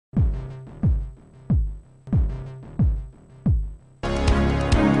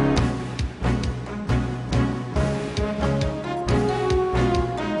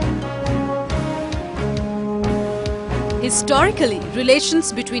Historically,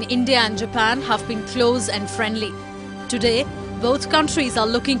 relations between India and Japan have been close and friendly. Today, both countries are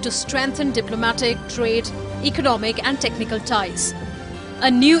looking to strengthen diplomatic, trade, economic and technical ties. A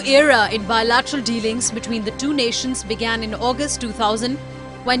new era in bilateral dealings between the two nations began in August 2000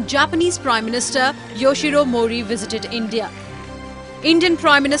 when Japanese Prime Minister Yoshihiro Mori visited India. Indian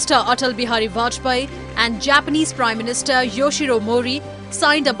Prime Minister Atal Bihari Vajpayee and Japanese Prime Minister Yoshihiro Mori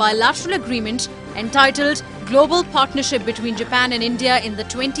signed a bilateral agreement entitled Global Partnership between Japan and India in the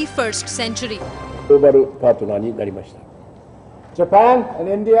 21st century. Japan and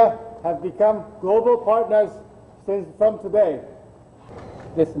India have become global partners from today.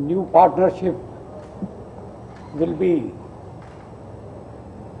 This new partnership will be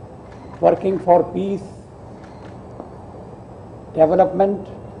working for peace, development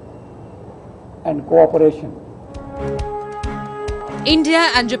and cooperation. India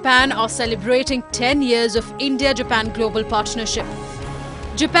and Japan are celebrating 10 years of India-Japan Global Partnership.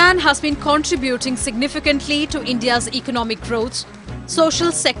 Japan has been contributing significantly to India's economic growth,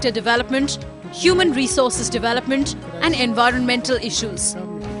 social sector development, human resources development and environmental issues.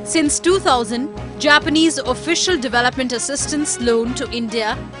 Since 2000, Japanese official development assistance loan to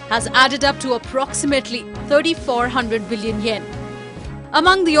India has added up to approximately 3,400 billion yen.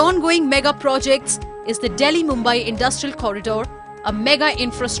 Among the ongoing mega projects is the Delhi-Mumbai Industrial Corridor, a mega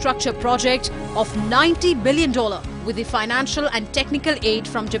infrastructure project of $90 billion with the financial and technical aid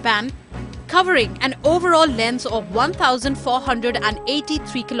from Japan, covering an overall length of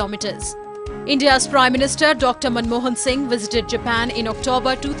 1,483 kilometers. India's Prime Minister Dr. Manmohan Singh visited Japan in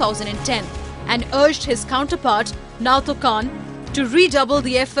October 2010 and urged his counterpart Naoto Kan to redouble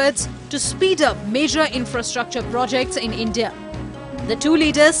the efforts to speed up major infrastructure projects in India. The two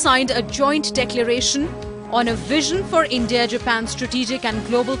leaders signed a joint declaration on a vision for India-Japan strategic and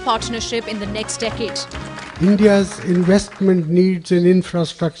global partnership in the next decade. India's investment needs in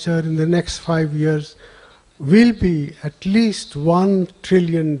infrastructure in the next 5 years will be at least $1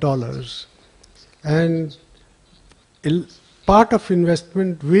 trillion. And part of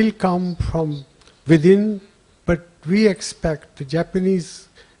investment will come from within, but we expect the Japanese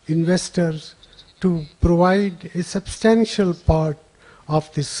investors to provide a substantial part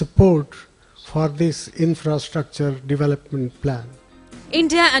of the support for this infrastructure development plan.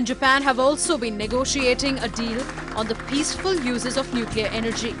 India and Japan have also been negotiating a deal on the peaceful uses of nuclear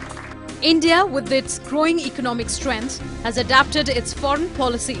energy. India, with its growing economic strength, has adapted its foreign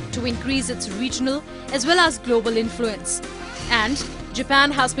policy to increase its regional as well as global influence. And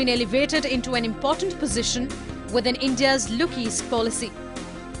Japan has been elevated into an important position within India's Look East policy.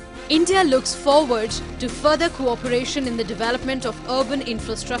 India looks forward to further cooperation in the development of urban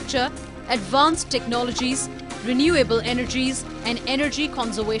infrastructure, advanced technologies, renewable energies and energy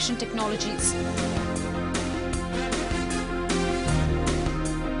conservation technologies.